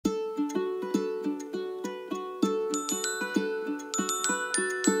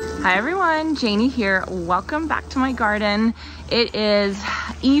Hi everyone, Janie here. Welcome back to my garden. It is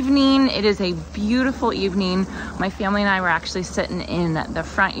evening. It is a beautiful evening. My family and I were actually sitting in the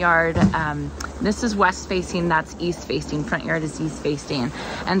front yard. This is west facing, that's east facing. Front yard is east facing.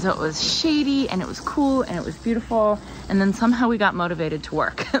 And so it was shady and it was cool and it was beautiful. And then somehow we got motivated to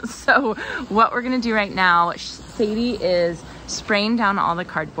work. So what we're gonna do right now, Sadie is spraying down all the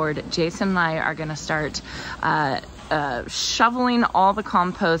cardboard. Jason and I are gonna start shoveling all the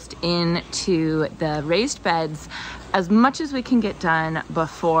compost into the raised beds as much as we can get done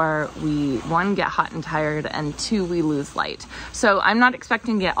before we, one, get hot and tired, and two, we lose light. So I'm not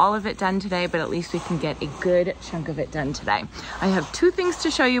expecting to get all of it done today, but at least we can get a good chunk of it done today. I have two things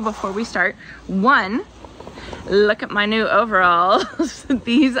to show you before we start. One, look at my new overalls.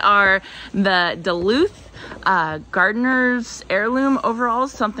 These are the Duluth gardener's heirloom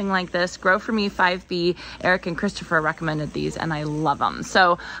overalls, something like this. Grow For Me 5B. Eric and Christopher recommended these and I love them.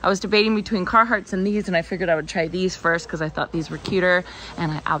 So I was debating between Carhartts and these, and I figured I would try these first because I thought these were cuter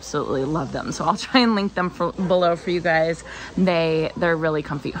and I absolutely love them. So I'll try and link them below for you guys. They're really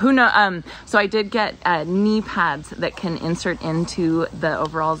comfy. Who know? So I did get knee pads that can insert into the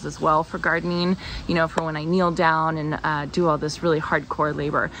overalls as well for gardening, you know, for when I kneel down and do all this really hardcore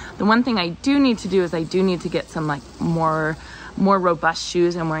labor. The one thing I do need to do is I do need to get some like more robust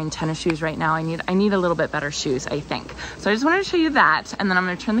shoes. I'm wearing tennis shoes right now. I need a little bit better shoes, I think. So I just wanted to show you that, and then I'm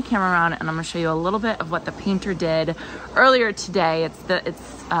going to turn the camera around and I'm going to show you a little bit of what the painter did earlier today. It's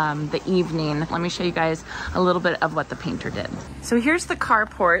the evening. Let me show you guys a little bit of what the painter did. So here's the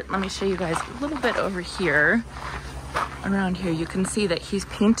carport. Let me show you guys a little bit over here. Around here you can see that he's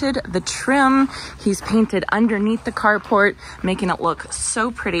painted the trim. He's painted underneath the carport, making it look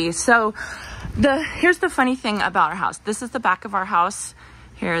so pretty. So here's the funny thing about our house. This is the back of our house.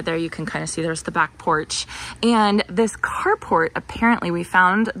 There you can kind of see there's the back porch. And this carport, apparently we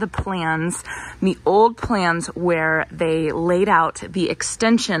found the plans, the old plans where they laid out the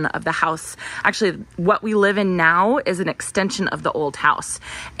extension of the house. Actually, what we live in now is an extension of the old house.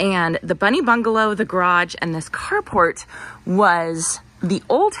 And the bunny bungalow, the garage, and this carport was the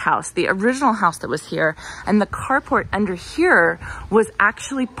old house, the original house that was here, and the carport under here was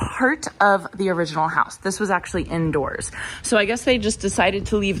actually part of the original house. This was actually indoors. So I guess they just decided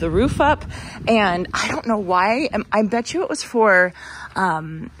to leave the roof up, and I don't know why. I bet you it was for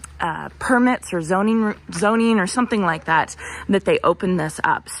permits or zoning or something like that they opened this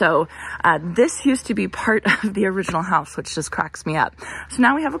up. So this used to be part of the original house, which just cracks me up. So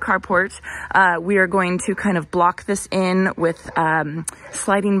now we have a carport. We are going to kind of block this in with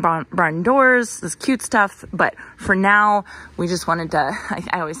sliding barn doors, this cute stuff. But for now, we just wanted to,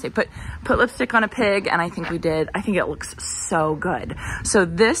 I always say, put lipstick on a pig, and I think we did. I think it looks so good. So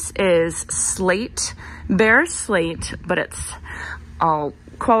this is slate, bare slate, but I'll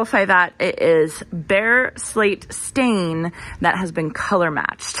qualify that it is bare slate stain that has been color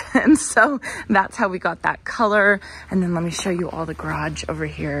matched. And so that's how we got that color. And then let me show you all the garage over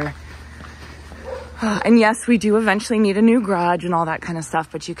here. And yes, we do eventually need a new garage and all that kind of stuff,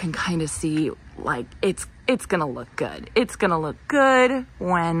 but you can kind of see like it's gonna look good. It's gonna look good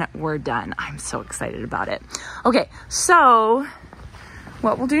when we're done. I'm so excited about it. Okay, so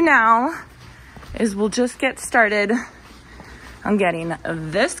what we'll do now is we'll just get started. I'm getting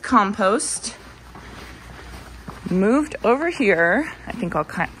this compost moved over here. I think I'll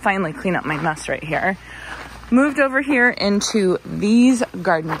finally clean up my mess right here. Moved over here into these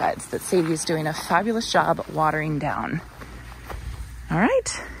garden beds that Sadie's doing a fabulous job watering down. All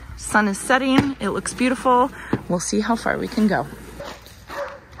right, sun is setting. It looks beautiful. We'll see how far we can go.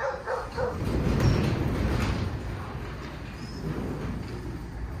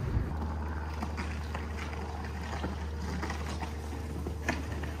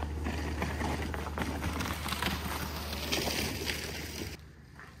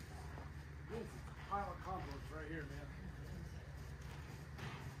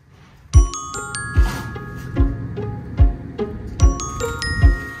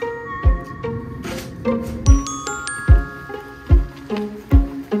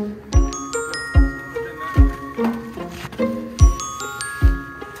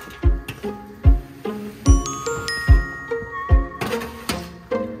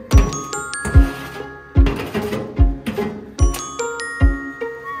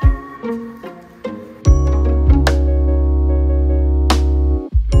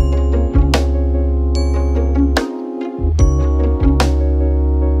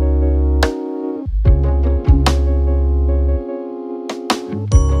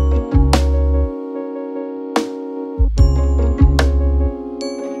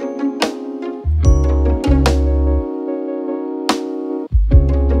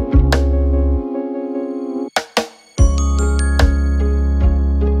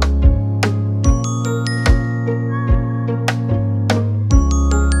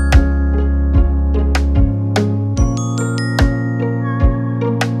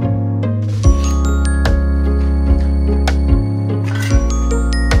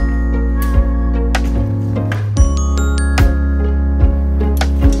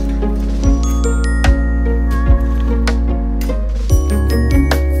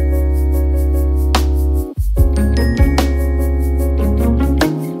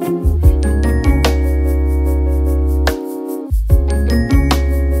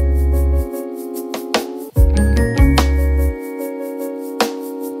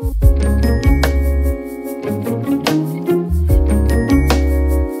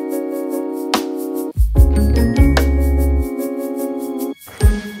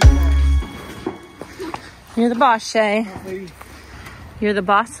 You're the boss, Shay. You're the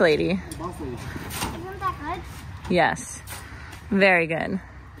boss lady. Isn't that good? Yes. Very good.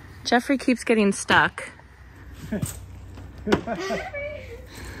 Jeffrey keeps getting stuck.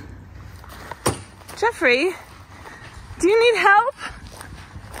 Jeffrey, do you need help?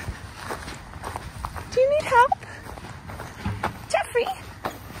 Do you need help? Jeffrey,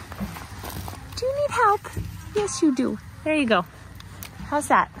 do you need help? Yes, you do. There you go. How's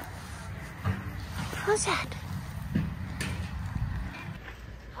that? How's that?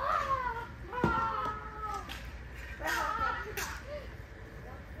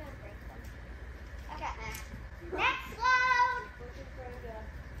 Next load!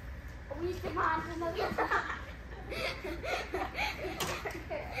 We demand another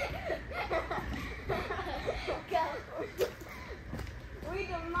We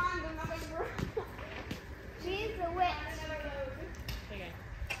demand another She's a witch.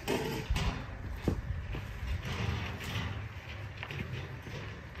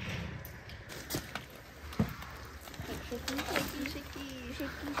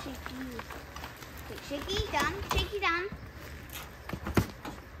 Shaky, done. Shaky, done.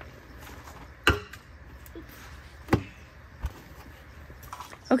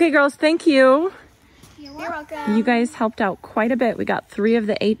 Okay, girls, thank you. You're welcome. You guys helped out quite a bit. We got 3 of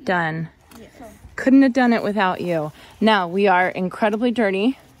the 8 done. Couldn't have done it without you. Now, we are incredibly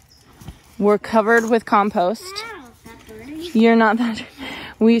dirty. We're covered with compost. Wow, that's dirty. You're not that.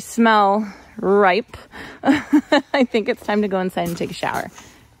 We smell ripe. I think it's time to go inside and take a shower,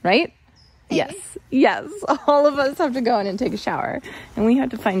 right? Yes, yes. All of us have to go in and take a shower, and we have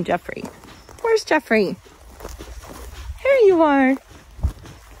to find Jeffrey. Where's Jeffrey? Here you are.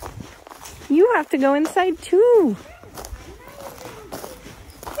 You have to go inside too.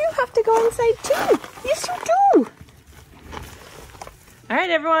 You have to go inside too. Yes, you do. All right,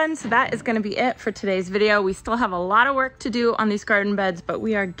 everyone, so that is going to be it for today's video. We still have a lot of work to do on these garden beds, but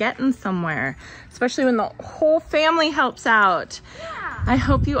we are getting somewhere, especially when the whole family helps out. Yeah. I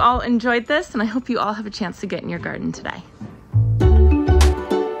hope you all enjoyed this, and I hope you all have a chance to get in your garden today.